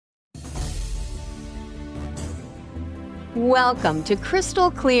Welcome to Crystal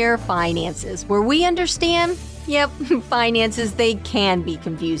Clear Finances, where we understand, finances, they can be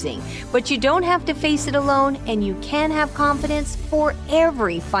confusing, but you don't have to face it alone, and you can have confidence for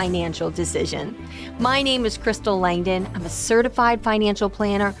every financial decision. My name is Crystal Langdon. I'm a certified financial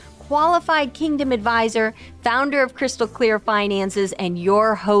planner, qualified Kingdom advisor, founder of Crystal Clear Finances, and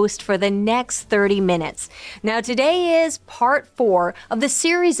your host for the next 30 minutes. Now, today is part 4 of the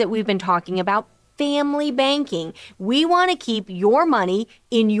series that we've been talking about, family banking. We want to keep your money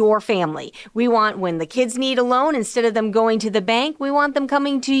in your family. We want, when the kids need a loan, instead of them going to the bank, we want them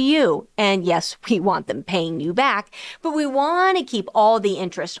coming to you. And yes, we want them paying you back, but we want to keep all the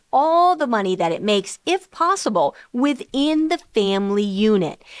interest, all the money that it makes, if possible, within the family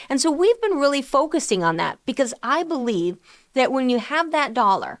unit. And so we've been really focusing on that because I believe that when you have that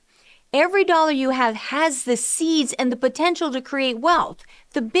dollar, every dollar you have has the seeds and the potential to create wealth.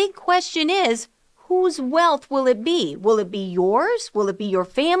 The big question is, whose wealth will it be? Will it be yours? Will it be your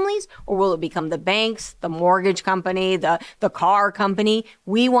family's? Or will it become the bank's, the mortgage company, the car company?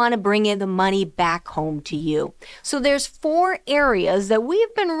 We want to bring in the money back home to you. So there's 4 areas that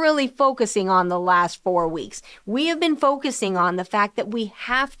we've been really focusing on the last 4 weeks. We have been focusing on the fact that we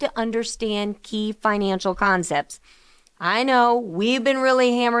have to understand key financial concepts. I know we've been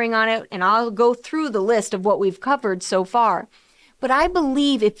really hammering on it, and I'll go through the list of what we've covered so far. But I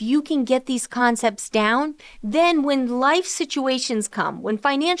believe if you can get these concepts down, then when life situations come, when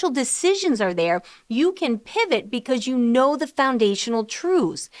financial decisions are there, you can pivot because you know the foundational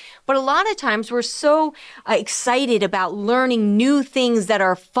truths. But a lot of times we're so excited about learning new things that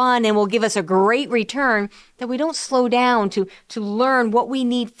are fun and will give us a great return that we don't slow down to learn what we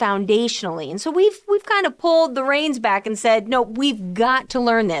need foundationally. And so we've kind of pulled the reins back and said, no, we've got to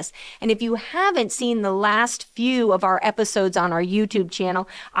learn this. And if you haven't seen the last few of our episodes on our YouTube channel,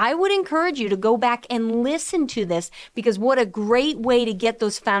 I would encourage you to go back and listen to this, because what a great way to get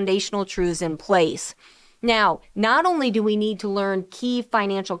those foundational truths in place. Now, not only do we need to learn key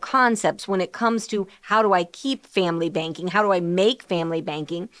financial concepts when it comes to how do I keep family banking, how do I make family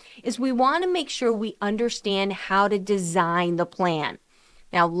banking, is we want to make sure we understand how to design the plan.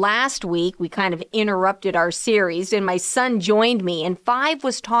 Now, last week, we kind of interrupted our series, and my son joined me, and 5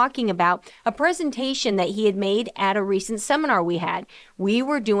 was talking about a presentation that he had made at a recent seminar we had. We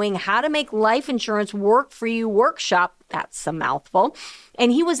were doing How to Make Life Insurance Work For You workshop. That's a mouthful.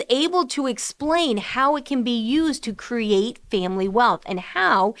 And he was able to explain how it can be used to create family wealth and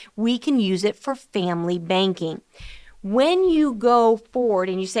how we can use it for family banking. When you go forward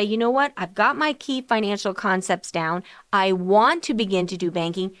and you say, you know what, I've got my key financial concepts down, I want to begin to do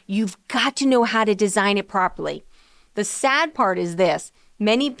banking, you've got to know how to design it properly. The sad part is this.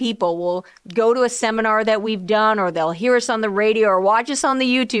 Many people will go to a seminar that we've done, or they'll hear us on the radio or watch us on the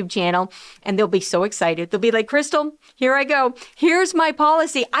YouTube channel, and they'll be so excited. They'll be like, Crystal, here I go. Here's my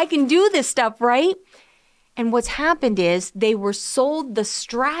policy. I can do this stuff, right? And what's happened is they were sold the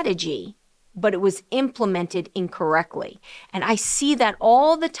strategy, but it was implemented incorrectly. And I see that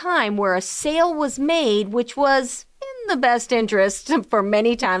all the time where a sale was made, which was in the best interest for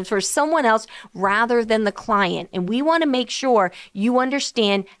many times for someone else rather than the client. And we want to make sure you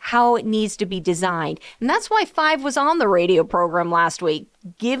understand how it needs to be designed. And that's why 5 was on the radio program last week,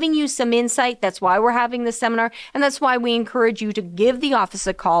 giving you some insight. That's why we're having the seminar. And that's why we encourage you to give the office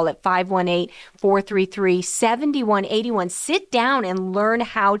a call at 518-433-7181. Sit down and learn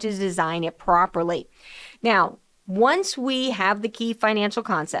how to design it properly. Now, once we have the key financial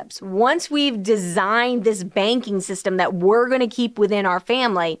concepts, once we've designed this banking system that we're going to keep within our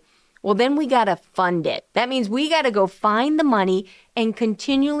family, well, then we got to fund it. That means we got to go find the money and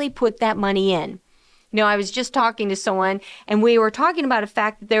continually put that money in. You know, I was just talking to someone, and we were talking about the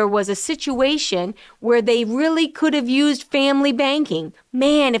fact that there was a situation where they really could have used family banking.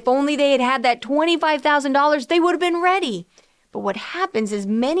 Man, if only they had had that $25,000, they would have been ready. But what happens is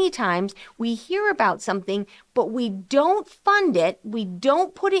many times we hear about something, but we don't fund it, we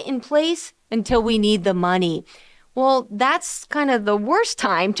don't put it in place until we need the money. Well, that's kind of the worst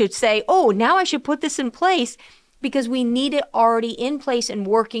time to say, oh, now I should put this in place, because we need it already in place and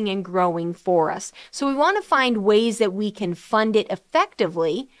working and growing for us. So we want to find ways that we can fund it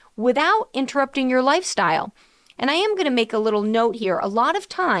effectively without interrupting your lifestyle. And I am going to make a little note here. A lot of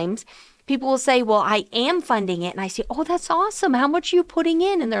times, people will say, well, I am funding it. And I say, oh, that's awesome. How much are you putting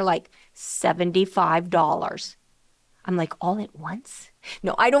in? And they're like, $75. I'm like, all at once?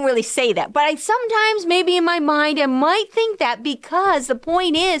 No, I don't really say that. But I sometimes, maybe in my mind, I might think that, because the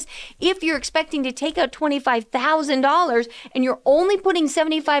point is, if you're expecting to take out $25,000 and you're only putting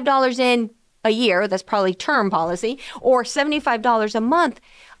 $75 in, a year, that's probably term policy, or $75 a month,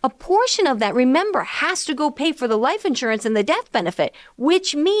 a portion of that, remember, has to go pay for the life insurance and the death benefit,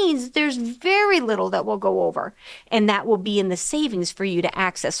 which means there's very little that will go over, and that will be in the savings for you to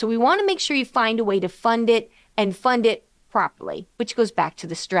access. So we want to make sure you find a way to fund it and fund it properly, which goes back to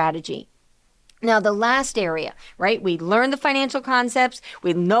the strategy. Now, the last area, right? We learn the financial concepts.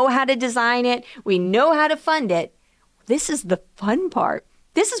 We know how to design it. We know how to fund it. This is the fun part.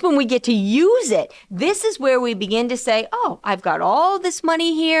 This is when we get to use it. This is where we begin to say, oh, I've got all this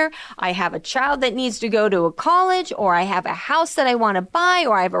money here. I have a child that needs to go to a college, or I have a house that I want to buy,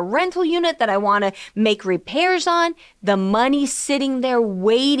 or I have a rental unit that I want to make repairs on. The money's sitting there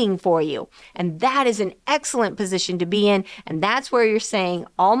waiting for you. And that is an excellent position to be in. And that's where you're saying,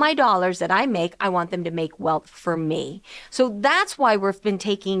 all my dollars that I make, I want them to make wealth for me. So that's why we've been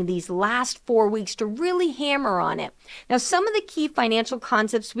taking these last 4 weeks to really hammer on it. Now, some of the key financial concepts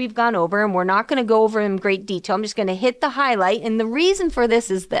we've gone over, and we're not going to go over in great detail. I'm just going to hit the highlight. And the reason for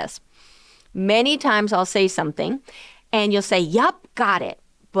this is this. Many times I'll say something and you'll say, yup, got it.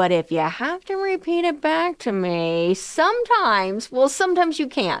 But if you have to repeat it back to me, sometimes you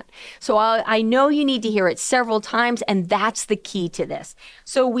can't. So I know you need to hear it several times, and that's the key to this.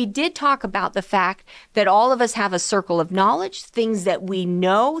 So we did talk about the fact that all of us have a circle of knowledge, things that we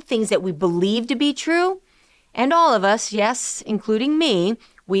know, things that we believe to be true. And all of us, yes, including me,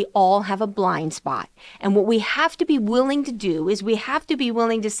 we all have a blind spot. And what we have to be willing to do is we have to be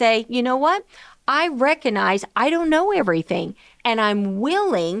willing to say, you know what? I recognize I don't know everything, and I'm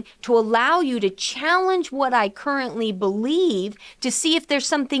willing to allow you to challenge what I currently believe to see if there's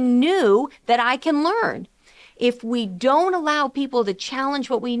something new that I can learn. If we don't allow people to challenge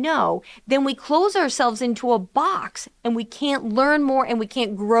what we know, then we close ourselves into a box and we can't learn more and we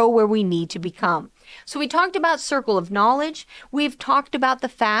can't grow where we need to become. So we talked about circle of knowledge. We've talked about the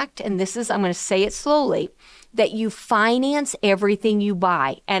fact, and this is, I'm going to say it slowly, that you finance everything you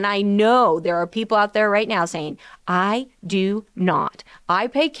buy. And I know there are people out there right now saying, I do not. I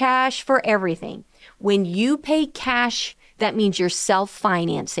pay cash for everything. When you pay cash, that means you're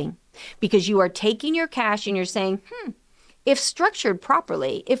self-financing, because you are taking your cash and you're saying, if structured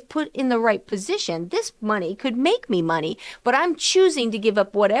properly, if put in the right position, this money could make me money, but I'm choosing to give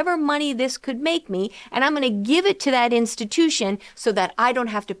up whatever money this could make me, and I'm going to give it to that institution so that I don't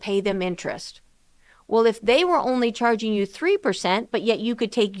have to pay them interest. Well, if they were only charging you 3%, but yet you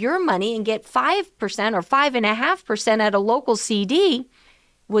could take your money and get 5% or 5.5% at a local CD,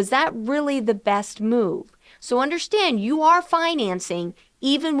 was that really the best move? So understand, you are financing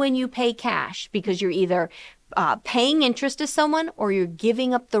even when you pay cash, because you're either paying interest to someone or you're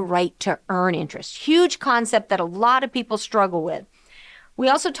giving up the right to earn interest. Huge concept that a lot of people struggle with. We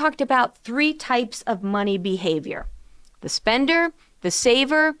also talked about 3 types of money behavior: the spender, the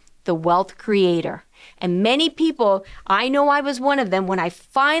saver, the wealth creator. And many people, I know I was one of them, when I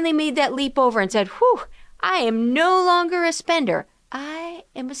finally made that leap over and said, whew, I am no longer a spender. I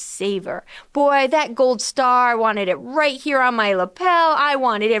am a saver. Boy, that gold star, I wanted it right here on my lapel. I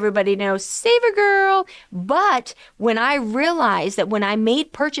wanted everybody to know, saver girl. But when I realized that when I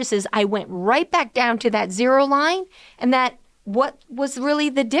made purchases, I went right back down to that zero line, and that what was really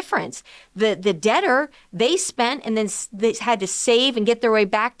the difference? The debtor, they spent and then they had to save and get their way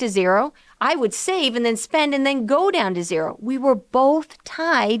back to zero. I would save and then spend and then go down to zero. We were both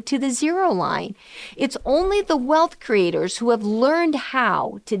tied to the zero line. It's only the wealth creators who have learned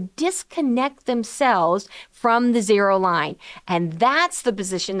how to disconnect themselves from the zero line. And that's the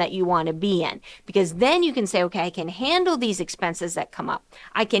position that you want to be in, because then you can say, okay, I can handle these expenses that come up.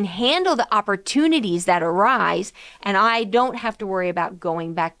 I can handle the opportunities that arise, and I don't have to worry about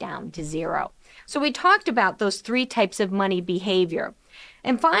going back down to zero. So we talked about those 3 types of money behavior.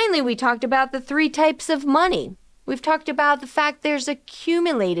 And finally, we talked about the 3 types of money. We've talked about the fact there's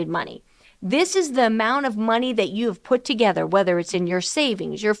accumulated money. This is the amount of money that you have put together, whether it's in your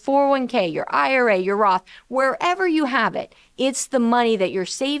savings, your 401k, your IRA, your Roth, wherever you have it. It's the money that you're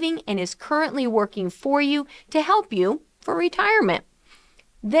saving and is currently working for you to help you for retirement.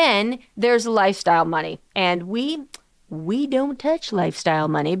 Then there's lifestyle money. And we don't touch lifestyle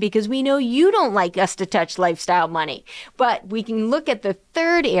money because we know you don't like us to touch lifestyle money. But we can look at the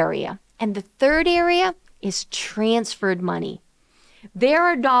 3rd area, and the 3rd area is transferred money. There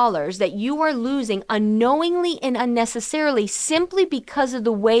are dollars that you are losing unknowingly and unnecessarily simply because of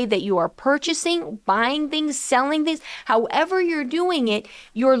the way that you are purchasing, buying things, selling things. However you're doing it,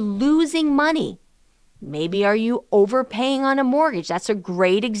 you're losing money. Maybe are you overpaying on a mortgage? That's a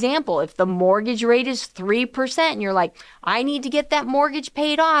great example. If the mortgage rate is 3% and you're like, I need to get that mortgage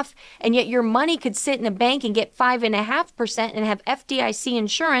paid off, and yet your money could sit in a bank and get 5.5% and have FDIC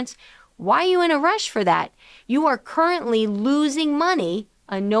insurance, Why are you in a rush for that? You are currently losing money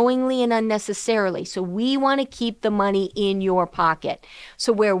unknowingly and unnecessarily. So we want to keep the money in your pocket.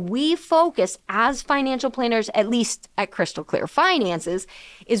 So where we focus as financial planners, at least at Crystal Clear Finances,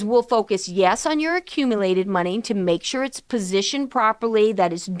 is we'll focus, yes, on your accumulated money to make sure it's positioned properly,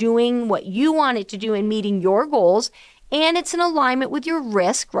 that it's doing what you want it to do and meeting your goals. And it's in alignment with your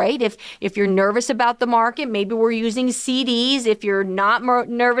risk, right? If you're nervous about the market, maybe we're using CDs. If you're not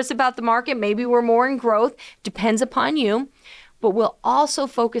nervous about the market, maybe we're more in growth. Depends upon you. But we'll also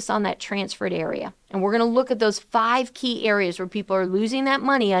focus on that transferred area. And we're going to look at those 5 key areas where people are losing that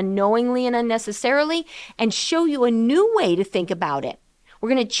money unknowingly and unnecessarily and show you a new way to think about it. We're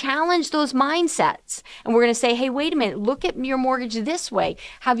going to challenge those mindsets. And we're going to say, hey, wait a minute, look at your mortgage this way.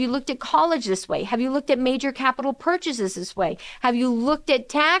 Have you looked at college this way? Have you looked at major capital purchases this way? Have you looked at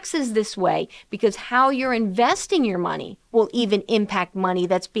taxes this way? Because how you're investing your money will even impact money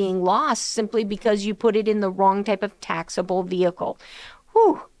that's being lost simply because you put it in the wrong type of taxable vehicle.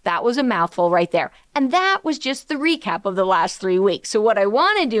 Whew. That was a mouthful right there. And that was just the recap of the last 3 weeks. So what I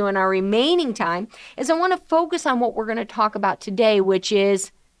want to do in our remaining time is I want to focus on what we're going to talk about today, which is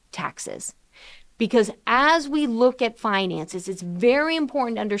taxes. Because as we look at finances, it's very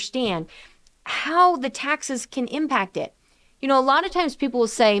important to understand how the taxes can impact it. You know, a lot of times people will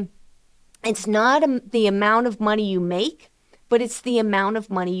say, it's not the amount of money you make, but it's the amount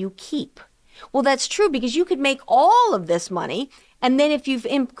of money you keep. Well, that's true because you could make all of this money, and then if you've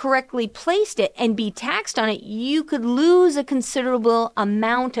incorrectly placed it and be taxed on it, you could lose a considerable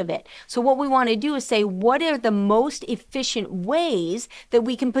amount of it. So what we want to do is say, what are the most efficient ways that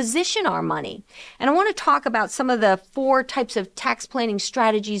we can position our money? And I want to talk about some of the 4 types of tax planning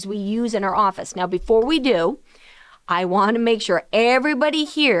strategies we use in our office. Now, before we do, I want to make sure everybody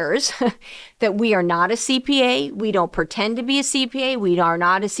hears that we are not a CPA. We don't pretend to be a CPA. We are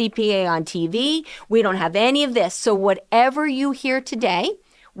not a CPA on TV. We don't have any of this. So whatever you hear today,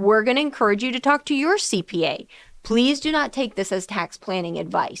 we're going to encourage you to talk to your CPA. Please do not take this as tax planning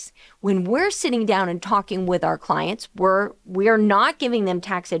advice. When we're sitting down and talking with our clients, we are not giving them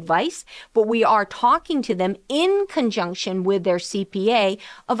tax advice, but we are talking to them in conjunction with their CPA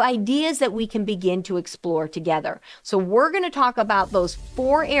of ideas that we can begin to explore together. So we're going to talk about those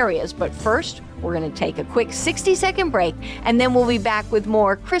 4 areas, but first, we're going to take a quick 60-second break, and then we'll be back with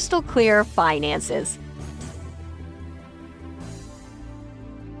more Crystal Clear Finances.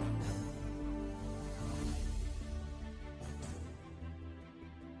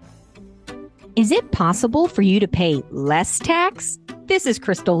 Is it possible for you to pay less tax? This is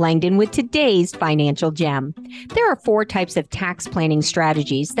Crystal Langdon with today's Financial Gem. There are 4 types of tax planning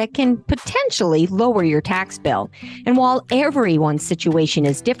strategies that can potentially lower your tax bill. And while everyone's situation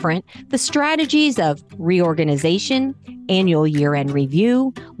is different, the strategies of reorganization, annual year-end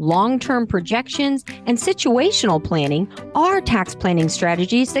review, long-term projections, and situational planning are tax planning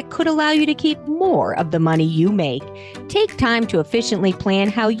strategies that could allow you to keep more of the money you make. Take time to efficiently plan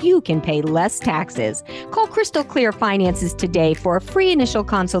how you can pay less taxes. Call Crystal Clear Finances today for a free initial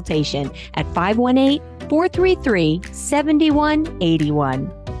consultation at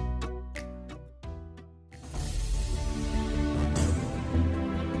 518-433-7181.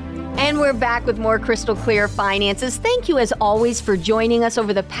 And we're back with more Crystal Clear Finances. Thank you, as always, for joining us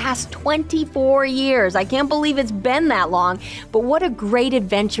over the past 24 years. I can't believe it's been that long, but what a great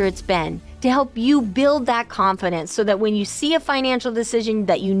adventure it's been to help you build that confidence so that when you see a financial decision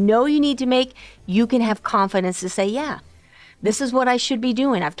that you know you need to make, you can have confidence to say, yeah, this is what I should be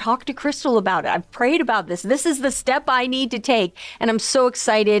doing. I've talked to Crystal about it. I've prayed about this. This is the step I need to take. And I'm so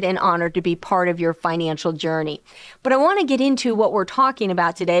excited and honored to be part of your financial journey. But I want to get into what we're talking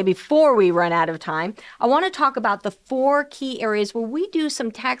about today before we run out of time. I want to talk about the 4 key areas where we do some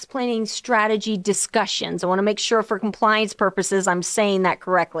tax planning strategy discussions. I want to make sure for compliance purposes I'm saying that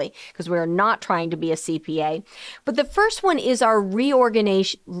correctly because we are not trying to be a CPA. But the first one is our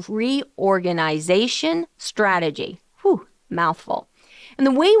reorganization strategy. Whew. Mouthful. And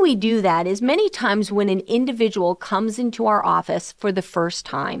the way we do that is many times when an individual comes into our office for the first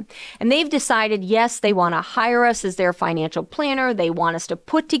time and they've decided, yes, they want to hire us as their financial planner. They want us to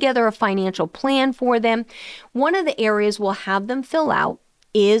put together a financial plan for them. One of the areas we'll have them fill out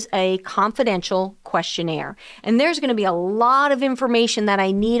is a confidential questionnaire. And there's going to be a lot of information that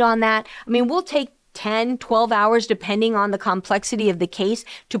I need on that. I mean, we'll take 10, 12 hours, depending on the complexity of the case,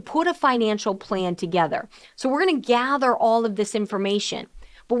 to put a financial plan together. So we're going to gather all of this information.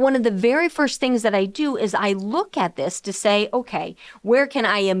 But one of the very first things that I do is I look at this to say, okay, where can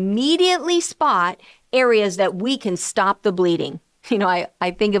I immediately spot areas that we can stop the bleeding?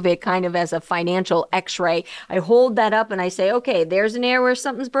 I think of it kind of as a financial x-ray. I hold that up and I say, okay, there's an area where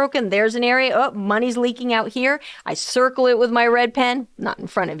something's broken. There's an area, oh, money's leaking out here. I circle it with my red pen, not in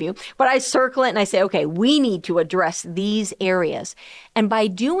front of you, but I circle it and I say, okay, we need to address these areas. And by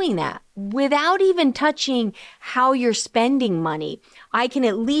doing that, without even touching how you're spending money, I can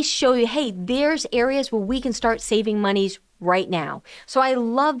at least show you, hey, there's areas where we can start saving monies right now. So I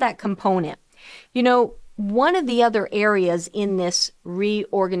love that component. One of the other areas in this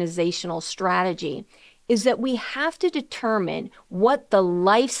reorganizational strategy is that we have to determine what the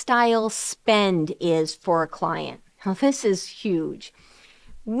lifestyle spend is for a client. Now, this is huge.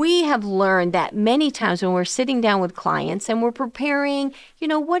 We have learned that many times when we're sitting down with clients and we're preparing,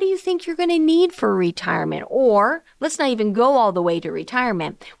 what do you think you're going to need for retirement? Or let's not even go all the way to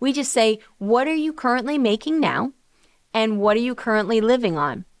retirement. We just say, what are you currently making now? And what are you currently living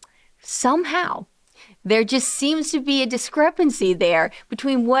on? Somehow, there just seems to be a discrepancy there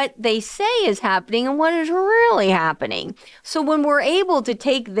between what they say is happening and what is really happening. So when we're able to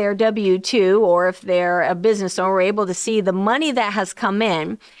take their W-2, or if they're a business owner, we're able to see the money that has come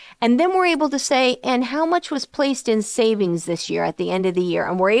in, and then we're able to say, and how much was placed in savings this year at the end of the year?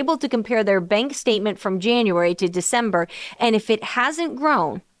 And we're able to compare their bank statement from January to December. And if it hasn't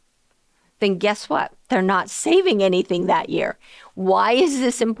grown, then guess what? They're not saving anything that year. Why is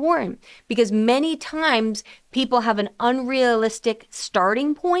this important? Because many times people have an unrealistic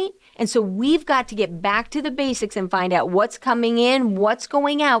starting point. And so we've got to get back to the basics and find out what's coming in, what's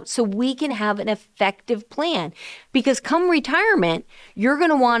going out, so we can have an effective plan. Because come retirement, you're going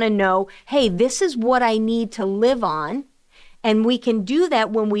to want to know, hey, this is what I need to live on. And we can do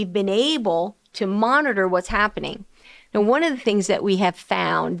that when we've been able to monitor what's happening. Now, one of the things that we have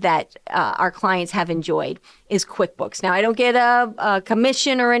found that our clients have enjoyed is QuickBooks. Now, I don't get a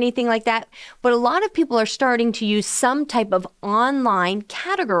commission or anything like that, but a lot of people are starting to use some type of online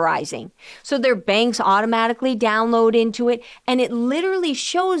categorizing. So their banks automatically download into it, and it literally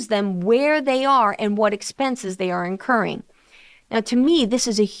shows them where they are and what expenses they are incurring. Now, to me, this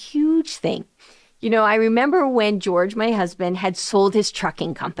is a huge thing. I remember when George, my husband, had sold his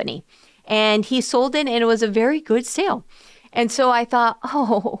trucking company. And he sold it, and it was a very good sale. And so I thought,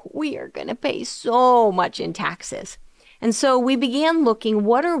 we are going to pay so much in taxes. And so we began looking,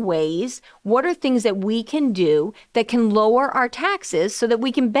 what are things that we can do that can lower our taxes so that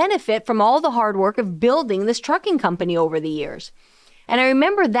we can benefit from all the hard work of building this trucking company over the years. And I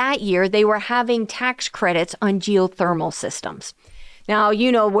remember that year they were having tax credits on geothermal systems. Now,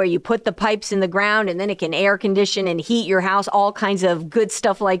 where you put the pipes in the ground and then it can air condition and heat your house, all kinds of good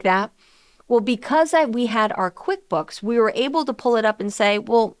stuff like that. Well, because we had our QuickBooks, we were able to pull it up and say,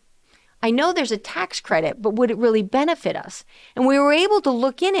 well, I know there's a tax credit, but would it really benefit us? And we were able to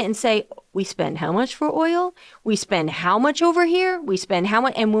look in it and say, we spend how much for oil? We spend how much over here? We spend how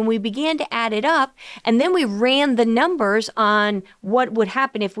much? And when we began to add it up, and then we ran the numbers on what would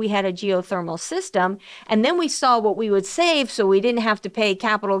happen if we had a geothermal system, and then we saw what we would save so we didn't have to pay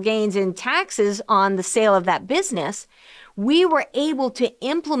capital gains and taxes on the sale of that business, we were able to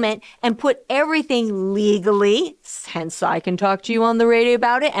implement and put everything legally, hence I can talk to you on the radio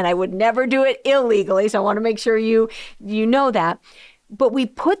about it, and I would never do it illegally, so I want to make sure you know that. But we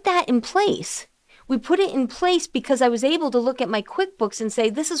put that in place. We put it in place because I was able to look at my QuickBooks and say,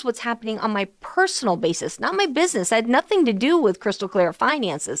 this is what's happening on my personal basis, not my business. I had nothing to do with Crystal Clear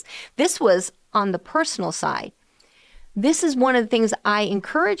Finances. This was on the personal side. This is one of the things I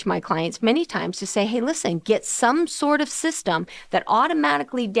encourage my clients many times to say, hey, listen, get some sort of system that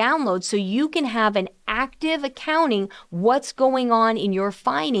automatically downloads so you can have an active accounting what's going on in your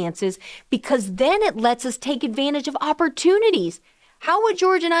finances, because then it lets us take advantage of opportunities. How would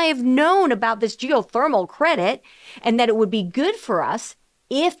George and I have known about this geothermal credit and that it would be good for us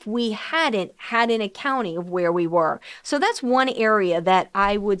if we hadn't had an accounting of where we were? So that's one area that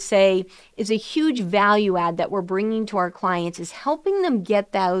I would say is a huge value add that we're bringing to our clients, is helping them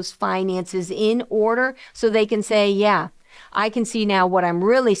get those finances in order so they can say, yeah, I can see now what I'm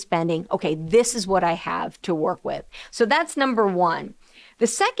really spending. Okay, this is what I have to work with. So that's number one. The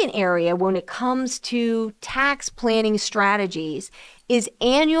second area when it comes to tax planning strategies is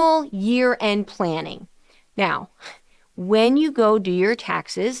annual year-end planning. Now, when you go do your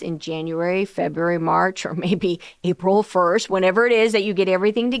taxes in January, February, March, or maybe April 1st, whenever it is that you get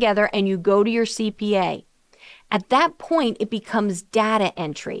everything together and you go to your CPA, at that point, it becomes data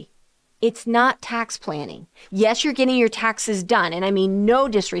entry. It's not tax planning. Yes, you're getting your taxes done. And I mean, no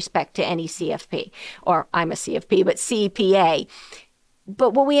disrespect to any CFP, or I'm a CFP, but CPA.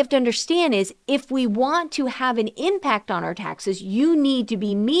 But what we have to understand is if we want to have an impact on our taxes, you need to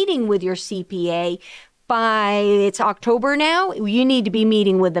be meeting with your CPA by it's October now, you need to be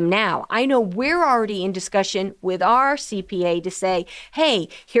meeting with them now. I know we're already in discussion with our CPA to say, hey,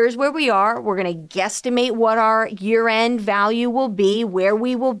 here's where we are. We're going to guesstimate what our year-end value will be, where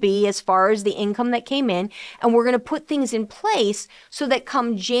we will be as far as the income that came in, and we're going to put things in place so that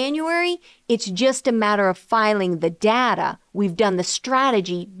come January, it's just a matter of filing the data. We've done the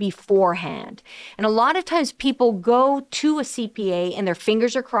strategy beforehand. And a lot of times people go to a CPA and their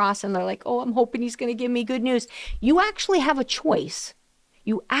fingers are crossed and they're like, oh, I'm hoping he's going to give me good news. You actually have a choice.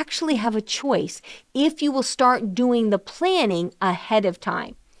 You actually have a choice if you will start doing the planning ahead of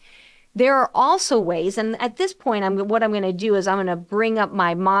time. There are also ways, and at this point, what I'm going to do is I'm going to bring up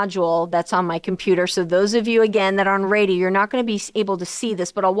my module that's on my computer. So those of you, again, that are on radio, you're not going to be able to see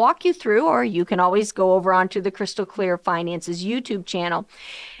this, but I'll walk you through, or you can always go over onto the Crystal Clear Finances YouTube channel.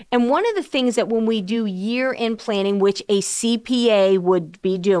 And one of the things that when we do year-end planning, which a CPA would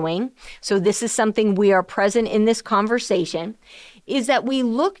be doing, so this is something we are present in this conversation, is that we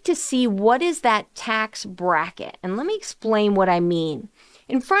look to see what is that tax bracket. And let me explain what I mean.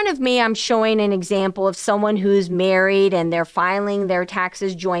 In front of me, I'm showing an example of someone who's married and they're filing their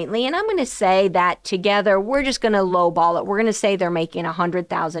taxes jointly. And I'm going to say that together, we're just going to lowball it. We're going to say they're making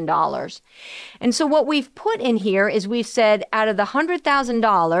 $100,000. And so what we've put in here is we've said out of the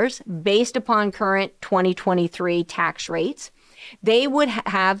 $100,000 based upon current 2023 tax rates, they would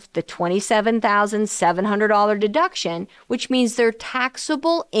have the $27,700 deduction, which means their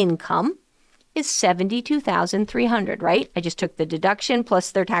taxable income is $72,300, right? I just took the deduction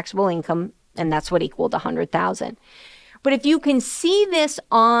plus their taxable income, and that's what equaled $100,000. But if you can see this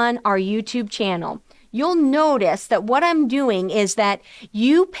on our YouTube channel, you'll notice that what I'm doing is that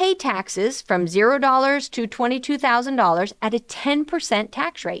you pay taxes from $0 to $22,000 at a 10%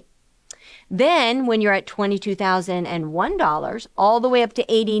 tax rate. Then when you're at $22,001 all the way up to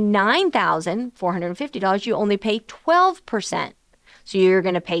 $89,450, you only pay 12%. So you're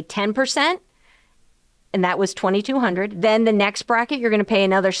going to pay 10%. And that was $2,200. Then the next bracket, you're going to pay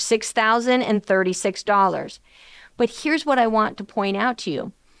another $6,036. But here's what I want to point out to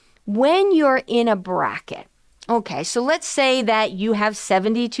you. When you're in a bracket, okay, so let's say that you have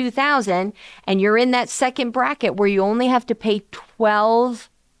 $72,000 and you're in that second bracket where you only have to pay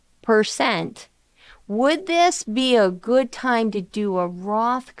 12%. Would this be a good time to do a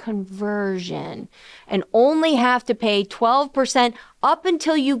Roth conversion and only have to pay 12% up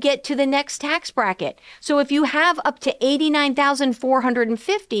until you get to the next tax bracket? So if you have up to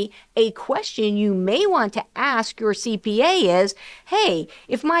 $89,450, a question you may want to ask your CPA is, hey,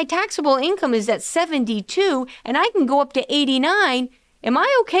 if my taxable income is at 72 and I can go up to 89, am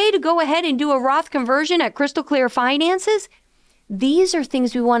I okay to go ahead and do a Roth conversion at Crystal Clear Finances? These are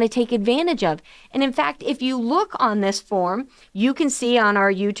things we want to take advantage of. And in fact, if you look on this form, you can see on our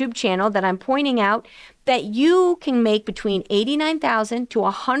YouTube channel that I'm pointing out that you can make between $89,000 to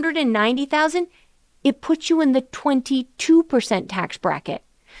 $190,000. It puts you in the 22% tax bracket.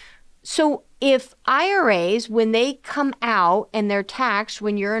 So if IRAs, when they come out and they're taxed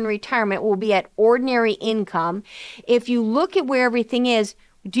when you're in retirement, will be at ordinary income, if you look at where everything is,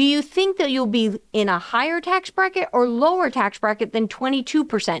 do you think that you'll be in a higher tax bracket or lower tax bracket than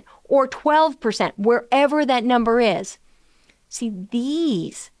 22% or 12%, wherever that number is? See,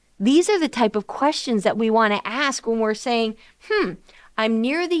 these are the type of questions that we want to ask when we're saying, I'm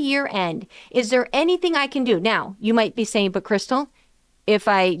near the year end. Is there anything I can do? Now, you might be saying, but Crystal, if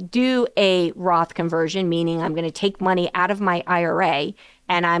I do a Roth conversion, meaning I'm going to take money out of my IRA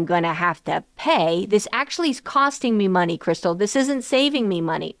and I'm going to have to pay, this actually is costing me money, Crystal. This isn't saving me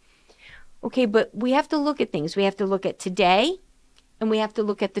money. Okay, but we have to look at things. We have to look at today and we have to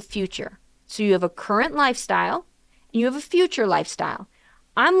look at the future. So you have a current lifestyle and you have a future lifestyle.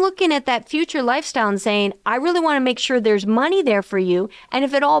 I'm looking at that future lifestyle and saying, I really want to make sure there's money there for you. And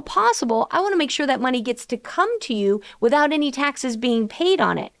if at all possible, I want to make sure that money gets to come to you without any taxes being paid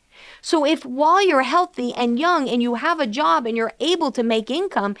on it. So if while you're healthy and young and you have a job and you're able to make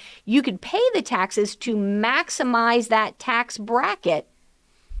income, you could pay the taxes to maximize that tax bracket,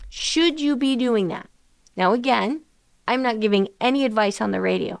 should you be doing that? Now, again, I'm not giving any advice on the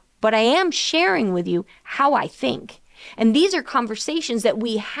radio, but I am sharing with you how I think. And these are conversations that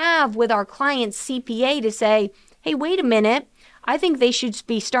we have with our client's CPA to say, hey, wait a minute, I think they should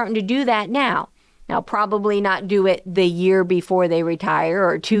be starting to do that now. Now, probably not do it the year before they retire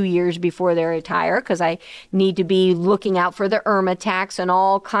or 2 years before they retire, because I need to be looking out for the IRMAA tax and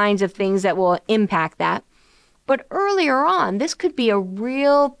all kinds of things that will impact that. But earlier on, this could be a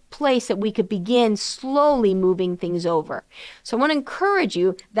real place that we could begin slowly moving things over. So I want to encourage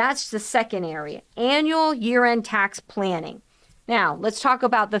you, that's the second area, annual year-end tax planning. Now, let's talk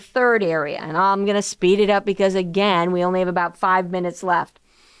about the third area, and I'm going to speed it up because, again, we only have about 5 minutes left.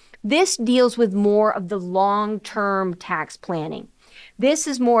 This deals with more of the long-term tax planning. This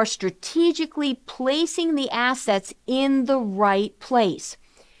is more strategically placing the assets in the right place.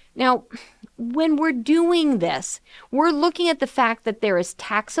 Now, when we're doing this, we're looking at the fact that there is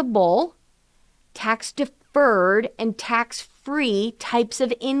taxable, tax-deferred, and tax-free types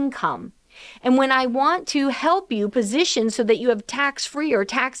of income. And when I want to help you position so that you have tax-free or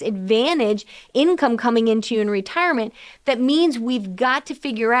tax advantage income coming into you in retirement, that means we've got to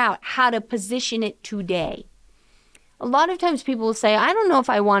figure out how to position it today. A lot of times people will say, I don't know if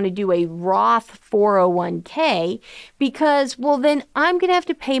I want to do a Roth 401k because, well, then I'm going to have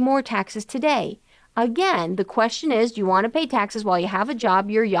to pay more taxes today. Again, the question is, do you want to pay taxes while you have a job,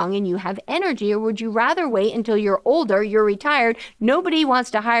 you're young, and you have energy, or would you rather wait until you're older, you're retired, nobody wants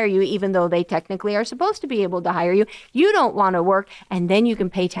to hire you, even though they technically are supposed to be able to hire you, you don't want to work, and then you can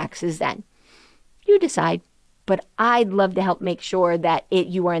pay taxes then? You decide. But I'd love to help make sure that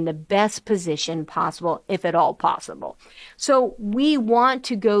you are in the best position possible, if at all possible. So we want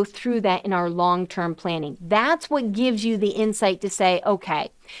to go through that in our long-term planning. That's what gives you the insight to say,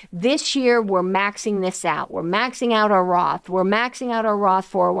 okay, this year we're maxing this out. We're maxing out our Roth. We're maxing out our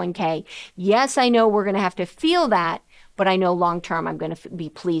Roth 401k. Yes, I know we're going to have to feel that, but I know long-term I'm going to be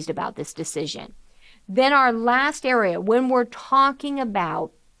pleased about this decision. Then our last area, when we're talking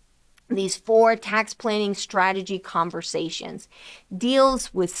about these 4 tax planning strategy conversations,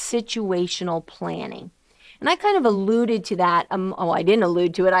 deals with situational planning. And I kind of alluded to that. I didn't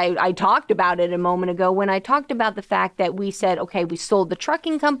allude to it. I talked about it a moment ago when I talked about the fact that we said, okay, we sold the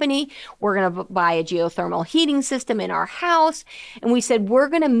trucking company. We're going to buy a geothermal heating system in our house. And we said, we're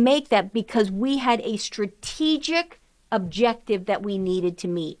going to make that because we had a strategic objective that we needed to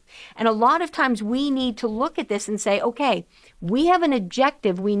meet. And a lot of times we need to look at this and say, okay, we have an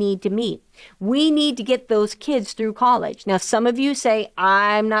objective we need to meet. We need to get those kids through college. Now, some of you say,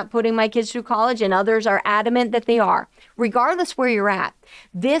 I'm not putting my kids through college, and others are adamant that they are. Regardless where you're at,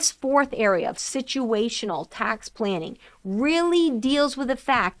 this 4th area of situational tax planning really deals with the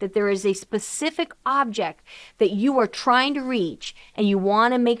fact that there is a specific object that you are trying to reach, and you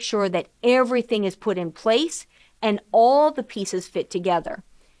want to make sure that everything is put in place and all the pieces fit together.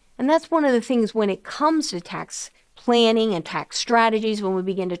 And that's one of the things when it comes to tax planning and tax strategies, when we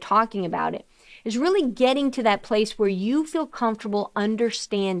begin to talking about it, is really getting to that place where you feel comfortable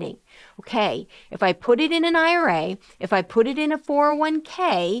understanding, okay, if I put it in an IRA, if I put it in a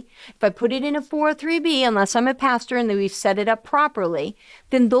 401k, if I put it in a 403b, unless I'm a pastor and we've set it up properly,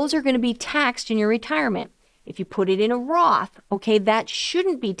 then those are going to be taxed in your retirement. If you put it in a Roth, okay, that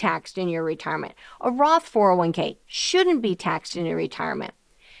shouldn't be taxed in your retirement. A Roth 401k shouldn't be taxed in your retirement.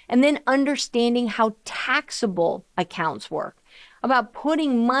 And then understanding how taxable accounts work, about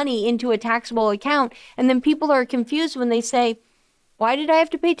putting money into a taxable account. And then people are confused when they say, why did I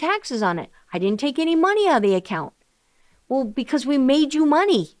have to pay taxes on it? I didn't take any money out of the account. Well, because we made you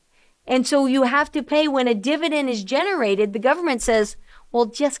money. And so you have to pay when a dividend is generated. The government says, well,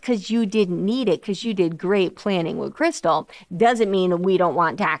 just because you didn't need it, because you did great planning with Crystal, doesn't mean we don't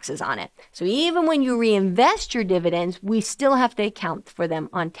want taxes on it. So even when you reinvest your dividends, we still have to account for them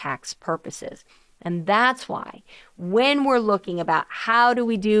on tax purposes. And that's why when we're looking about how do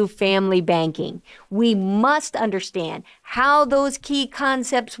we do family banking, we must understand how those key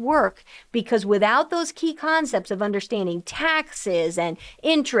concepts work, because without those key concepts of understanding taxes and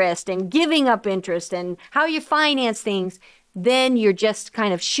interest and giving up interest and how you finance things, then you're just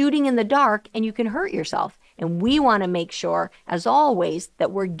kind of shooting in the dark and you can hurt yourself. And we want to make sure, as always,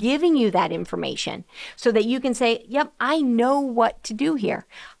 that we're giving you that information so that you can say, yep, I know what to do here.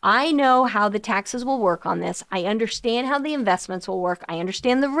 I know how the taxes will work on this. I understand how the investments will work. I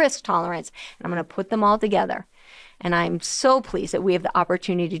understand the risk tolerance, and I'm going to put them all together. And I'm so pleased that we have the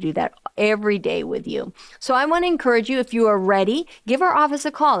opportunity to do that every day with you. So I want to encourage you, if you are ready, give our office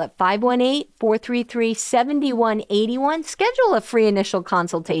a call at 518-433-7181. Schedule a free initial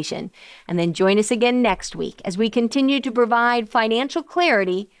consultation. And then join us again next week as we continue to provide financial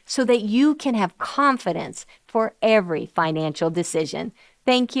clarity so that you can have confidence for every financial decision.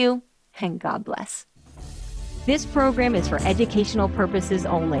 Thank you, and God bless. This program is for educational purposes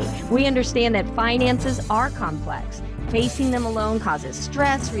only. We understand that finances are complex. Facing them alone causes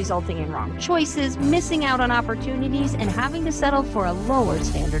stress, resulting in wrong choices, missing out on opportunities, and having to settle for a lower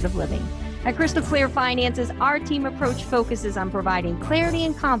standard of living. At Crystal Clear Finances, our team approach focuses on providing clarity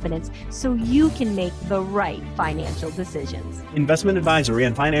and confidence so you can make the right financial decisions. Investment advisory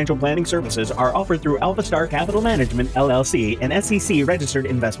and financial planning services are offered through Alpha Star Capital Management, LLC, an SEC-registered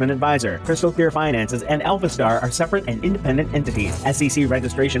investment advisor. Crystal Clear Finances and Alpha Star are separate and independent entities. SEC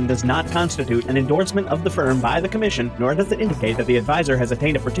registration does not constitute an endorsement of the firm by the Commission, nor does it indicate that the advisor has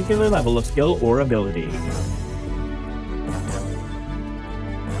attained a particular level of skill or ability.